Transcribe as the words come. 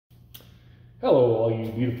Hello, all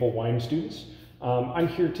you beautiful wine students. I'm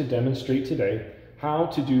here to demonstrate today how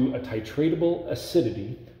to do a titratable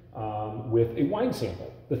acidity with a wine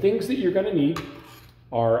sample. The things that you're going to need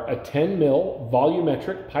are a 10 ml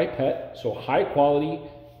volumetric pipette, so high quality,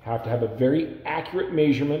 have to have a very accurate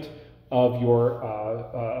measurement of your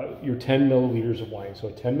 10 milliliters of wine. So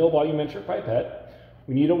a 10 ml volumetric pipette.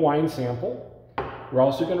 We need a wine sample. We're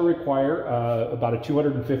also going to require about a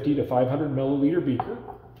 250 to 500 milliliter beaker.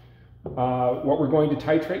 What we're going to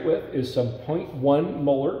titrate with is some 0.1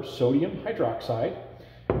 molar sodium hydroxide.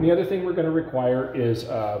 And the other thing we're going to require is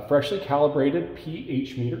a freshly calibrated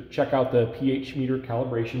pH meter. Check out the pH meter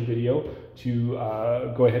calibration video to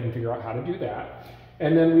go ahead and figure out how to do that.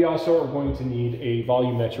 And then we also are going to need a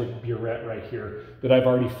volumetric burette right here that I've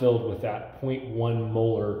already filled with that 0.1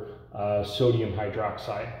 molar sodium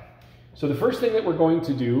hydroxide. So the first thing that we're going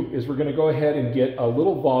to do is we're going to go ahead and get a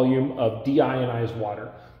little volume of deionized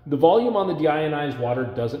water. The volume on the deionized water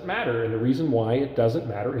doesn't matter, and the reason why it doesn't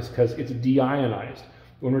matter is because it's deionized.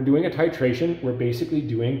 When we're doing a titration, we're basically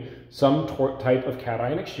doing some type of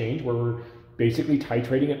cation exchange where we're basically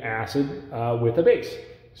titrating an acid with a base.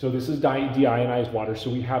 So this is deionized water, so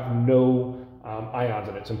we have no ions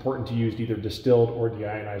in it. It's important to use either distilled or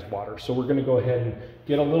deionized water. So we're going to go ahead and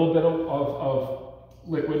get a little bit of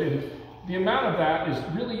liquid, and the amount of that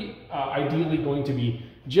is really ideally going to be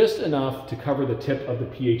just enough to cover the tip of the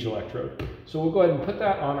pH electrode. So we'll go ahead and put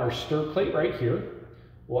that on our stir plate right here.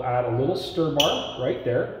 We'll add a little stir bar right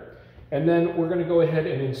there. And then we're going to go ahead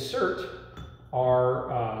and insert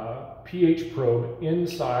our pH probe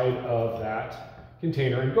inside of that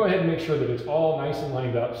container. And go ahead and make sure that it's all nice and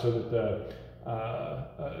lined up so that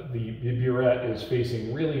the burette is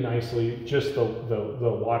facing really nicely, just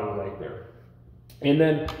the water right there. And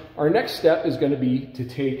then our next step is going to be to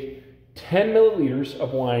take 10 milliliters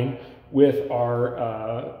of wine with our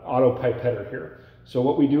auto pipetter here. So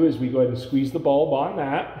what we do is we go ahead and squeeze the bulb on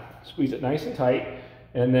that, squeeze it nice and tight,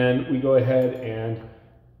 and then we go ahead and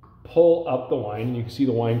pull up the wine. And you can see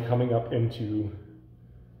the wine coming up into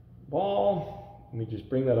the ball. Let me just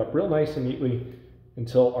bring that up real nice and neatly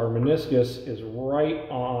until our meniscus is right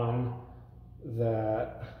on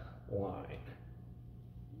that line.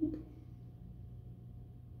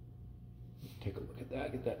 Take a look at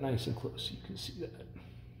that, get that nice and close so you can see that.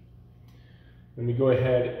 Then we go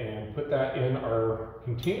ahead and put that in our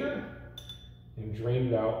container and drain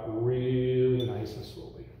it out really nice and slowly.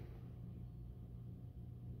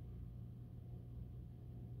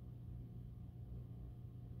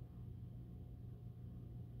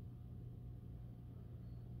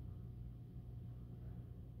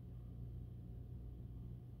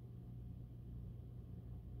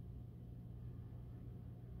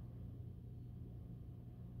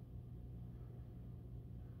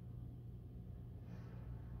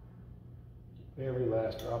 Every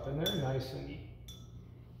last drop in there, nice and neat.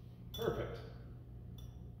 Perfect.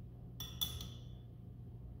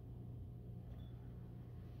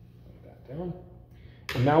 Put that down.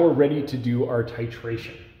 And now we're ready to do our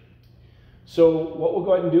titration. So what we'll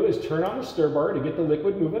go ahead and do is turn on the stir bar to get the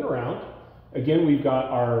liquid moving around. Again, we've got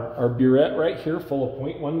our burette right here full of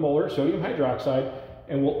 0.1 molar sodium hydroxide,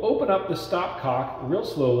 and we'll open up the stopcock real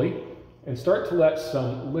slowly and start to let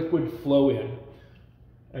some liquid flow in.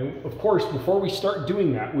 And of course, before we start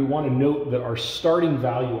doing that, we want to note that our starting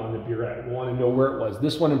value on the burette, we want to know where it was.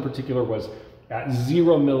 This one in particular was at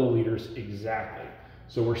 0 milliliters exactly.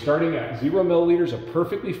 So we're starting at 0 milliliters, a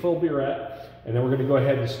perfectly full burette, and then we're going to go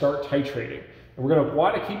ahead and start titrating. And we're going to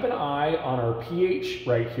want to keep an eye on our pH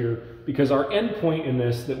right here, because our end point in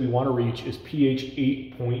this that we want to reach is pH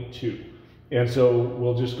 8.2. And so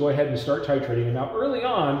we'll just go ahead and start titrating. And now early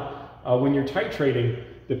on, when you're titrating,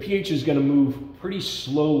 the pH is going to move pretty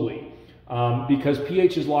slowly because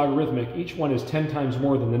pH is logarithmic. Each one is 10 times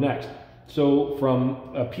more than the next. So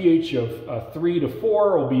from a pH of 3 to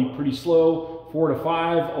 4 will be pretty slow, 4 to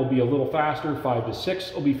 5 will be a little faster, 5 to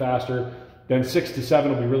 6 will be faster, then 6 to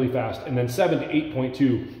 7 will be really fast, and then 7 to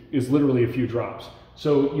 8.2 is literally a few drops.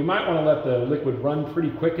 So you might want to let the liquid run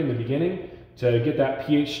pretty quick in the beginning to get that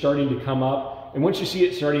pH starting to come up. And once you see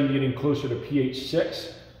it starting to get closer to pH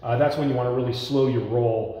 6, that's when you want to really slow your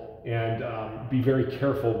roll and be very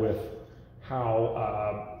careful with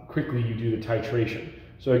how quickly you do the titration.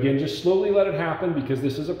 So again, just slowly let it happen because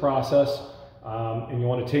this is a process and you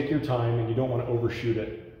want to take your time and you don't want to overshoot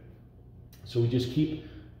it. So we just keep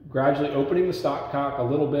gradually opening the stopcock a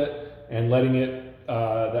little bit and letting it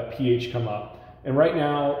that pH come up. And right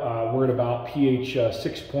now we're at about pH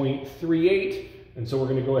 6.38, and so we're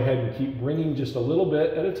going to go ahead and keep bringing just a little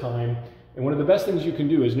bit at a time. And one of the best things you can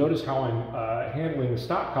do is notice how I'm handling the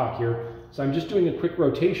stopcock here. So I'm just doing a quick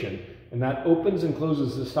rotation. and that opens and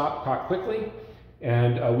closes the stopcock quickly.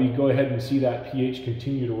 And we go ahead and see that pH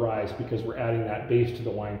continue to rise because we're adding that base to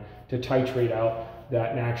the wine to titrate out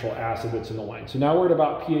that natural acid that's in the wine. So now we're at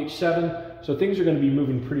about pH 7. So things are going to be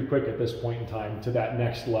moving pretty quick at this point in time to that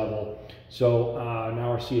next level. So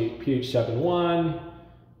now we're seeing pH 7.1,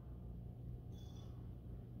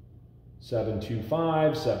 7.25,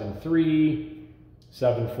 7.3,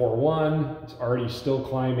 7.41. It's already still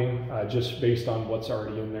climbing just based on what's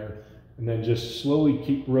already in there. And then just slowly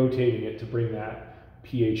keep rotating it to bring that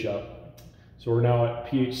pH up. So we're now at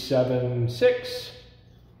pH 7.6.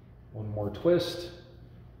 One more twist.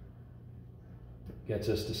 Gets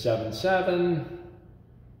us to 7.7.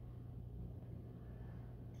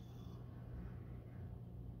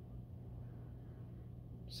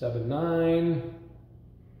 7.9.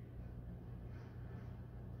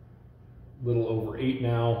 A little over 8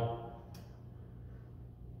 now.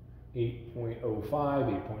 8.05,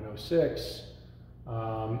 8.06.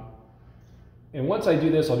 And once I do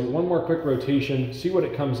this, I'll do one more quick rotation, see what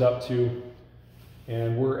it comes up to.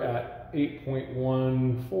 And we're at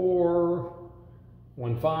 8.14,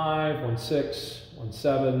 15, 16,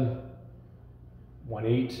 17,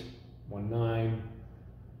 18, 19.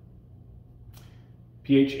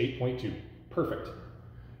 pH 8.2. Perfect.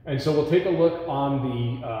 And so we'll take a look on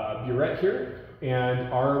the burette here, and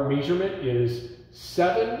our measurement is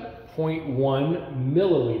 7.1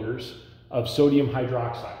 milliliters of sodium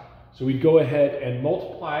hydroxide. So we'd go ahead and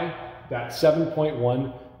multiply that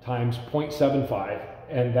 7.1 times 0.75,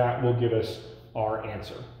 and that will give us our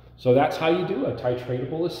answer. So that's how you do a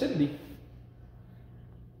titratable acidity.